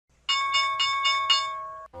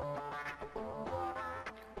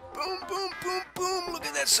Boom, boom, boom, boom. Look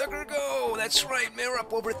at that sucker go. That's right, man. We're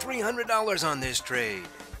up over $300 on this trade.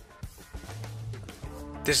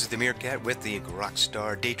 This is the Meerkat with the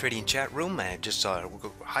Rockstar Day Trading Chat Room. I just saw a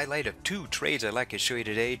highlight of two trades I'd like to show you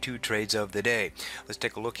today, two trades of the day. Let's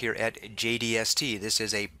take a look here at JDST. This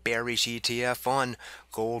is a bearish ETF on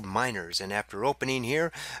gold miners, and after opening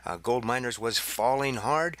here, gold miners was falling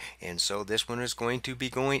hard, and so this one is going to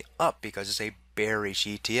be going up because it's a bearish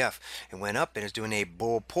ETF. It went up and is doing a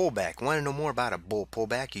bull pullback. Want to know more about a bull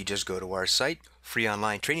pullback? You just go to our site,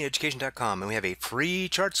 freeonlinetradingeducation.com, and we have a free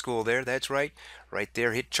chart school there. That's right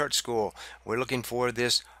there, hit chart school. We're looking for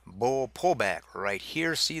this bull pullback right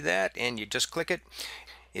here. See that? And you just click it.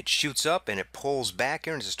 It shoots up and it pulls back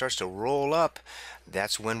here and it starts to roll up.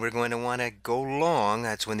 That's when we're going to want to go long.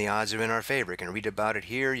 That's when the odds are in our favor. You can read about it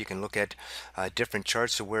here. You can look at different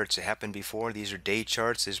charts of where it's happened before. These are day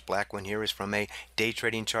charts. This black one here is from a day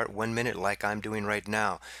trading chart, 1 minute, like I'm doing right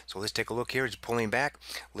now. So let's take a look here. It's pulling back.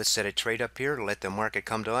 Let's set a trade up here. Let the market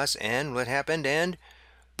come to us. And what happened? And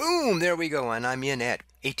boom, there we go, and I'm in at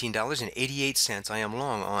 $18.88. I am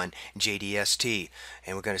long on JDST,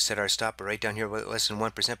 and we're going to set our stop right down here with less than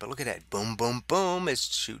 1%, but look at that, boom, boom, boom,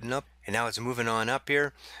 it's shooting up, and now it's moving on up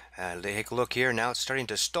here. Take a look here. Now it's starting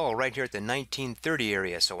to stall right here at the 1930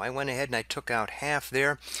 area, so I went ahead and I took out half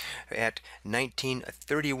there at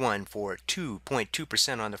 1931 for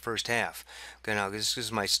 2.2% on the first half. Okay, now this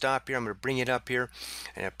is my stop here. I'm going to bring it up here,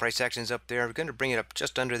 and price action's up there. We're going to bring it up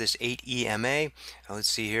just under this 8 EMA. Now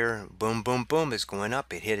let's see here, boom, boom, boom, it's going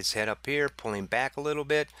up. It hit its head up here, pulling back a little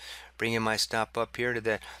bit, bringing my stop up here to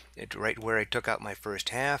the right where I took out my first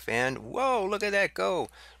half, and whoa, look at that go.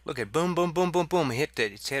 Look at boom, boom, boom, boom, boom, hit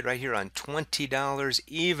its head right here on $20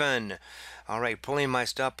 even. All right, pulling my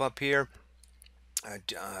stop up here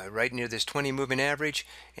right near this 20 moving average,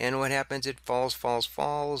 and what happens? It falls, falls,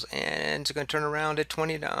 falls, and it's going to turn around at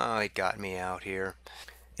 20. Oh, it got me out here.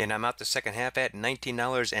 And I'm out the second half at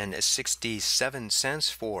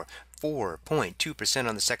 $19.67 for 4.2%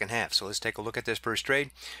 on the second half. So let's take a look at this first trade.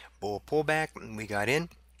 Bull pullback, we got in.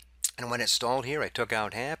 And when it stalled here, I took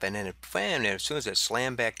out half, and then as soon as it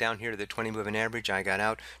slammed back down here to the 20 moving average, I got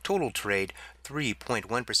out. Total trade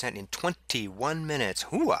 3.1% in 21 minutes.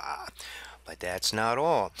 Hooah! But that's not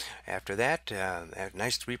all. After that, a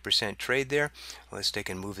nice 3% trade there. Let's take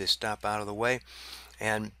and move this stop out of the way.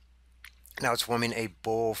 And now it's forming a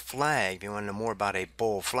bull flag. If you want to know more about a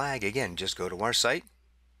bull flag, again, just go to our site,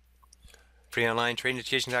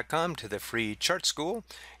 freeonlinetradingeducation.com, to the free chart school.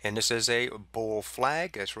 And this is a bull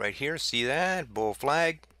flag. That's right here. See that? Bull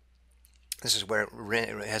flag. This is where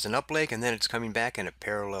it has an up leg, and then it's coming back in a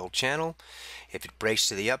parallel channel. If it breaks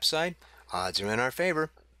to the upside, odds are in our favor.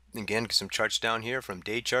 Again, some charts down here from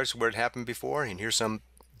day charts where it happened before, and here's some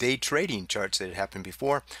day trading charts that had happened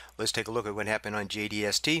before. Let's take a look at what happened on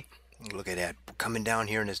JDST. Look at that, coming down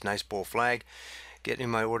here in this nice bull flag, getting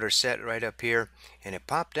my order set right up here, and it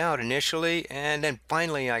popped out initially, and then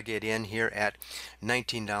finally I get in here at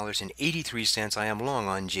 $19.83. I am long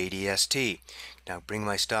on JDST. Now bring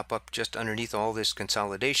my stop up just underneath all this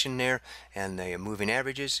consolidation there and the moving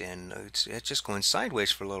averages, and it's just going sideways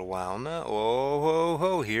for a little while now. Oh, ho,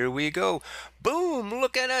 ho, here we go. Boom,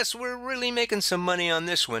 look at us. We're really making some money on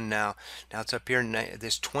this one now. Now it's up here.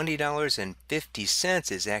 This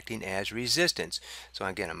 $20.50 is acting as resistance. So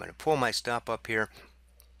again, I'm going to pull my stop up here,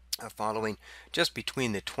 following just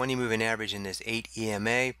between the 20 moving average and this 8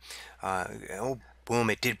 EMA. Oh, boom,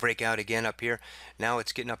 it did break out again up here. Now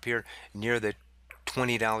it's getting up here near the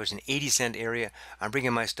 $20.80 area. I'm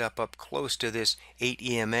bringing my stop up close to this 8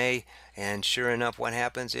 EMA, and sure enough, what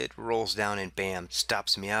happens? It rolls down and bam,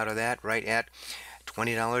 stops me out of that right at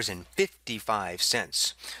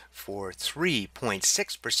 $20.55 for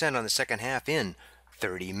 3.6% on the second half in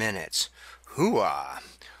 30 minutes. Hooah!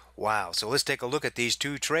 Wow, so let's take a look at these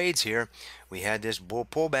two trades here. We had this bull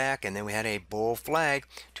pullback, and then we had a bull flag.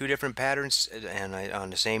 Two different patterns and on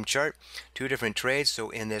the same chart, two different trades. So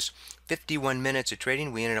in this 51 minutes of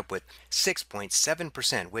trading, we ended up with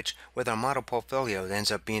 6.7%, which with our model portfolio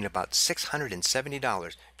ends up being about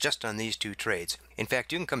 $670 just on these two trades. In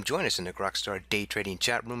fact, you can come join us in the Rockstar Day Trading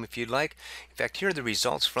Chat Room if you'd like. In fact, here are the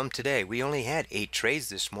results from today. We only had 8 trades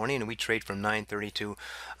this morning, and we trade from 9:30 to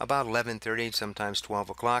about 11:30, sometimes 12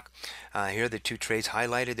 o'clock. Here are the two trades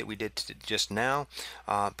highlighted that we did just now.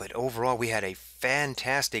 But overall, we had a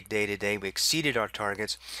fantastic day today. We exceeded our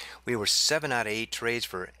targets. We were 7 out of 8 trades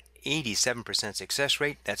for 87% success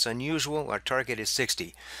rate. That's unusual. Our target is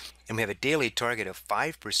 60. And we have a daily target of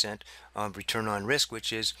 5% return on risk,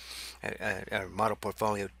 which is our model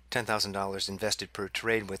portfolio, $10,000 invested per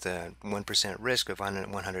trade with a 1% risk of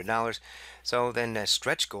 $100. So then a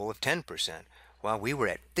stretch goal of 10%. Well, we were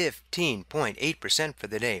at 15.8% for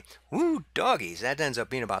the day. Woo, doggies! That ends up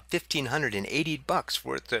being about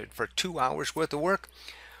 $1,580 for 2 hours worth of work.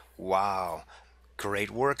 Wow.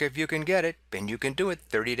 Great work if you can get it, and you can do it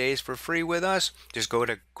 30 days for free with us. Just go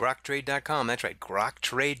to groktrade.com. That's right,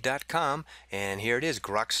 groktrade.com. And here it is,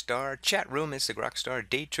 Grokstar chat room. It's the Grokstar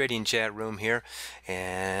day trading chat room here.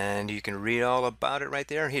 And you can read all about it right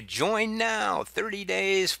there. Hit join now, 30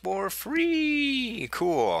 days for free.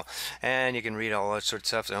 Cool. And you can read all that sort of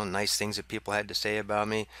stuff. So nice things that people had to say about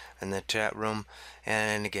me in the chat room.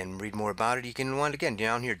 And again, read more about it. You can, once again,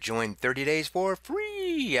 down here, join 30 days for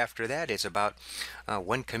free. After that, it's about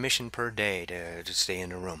 1 commission per day to stay in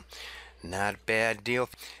the room. Not a bad deal.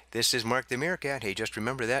 This is Mark the Meerkat. Hey, just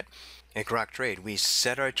remember that at Grok Trade, we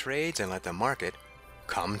set our trades and let the market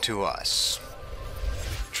come to us.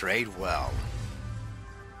 Trade well.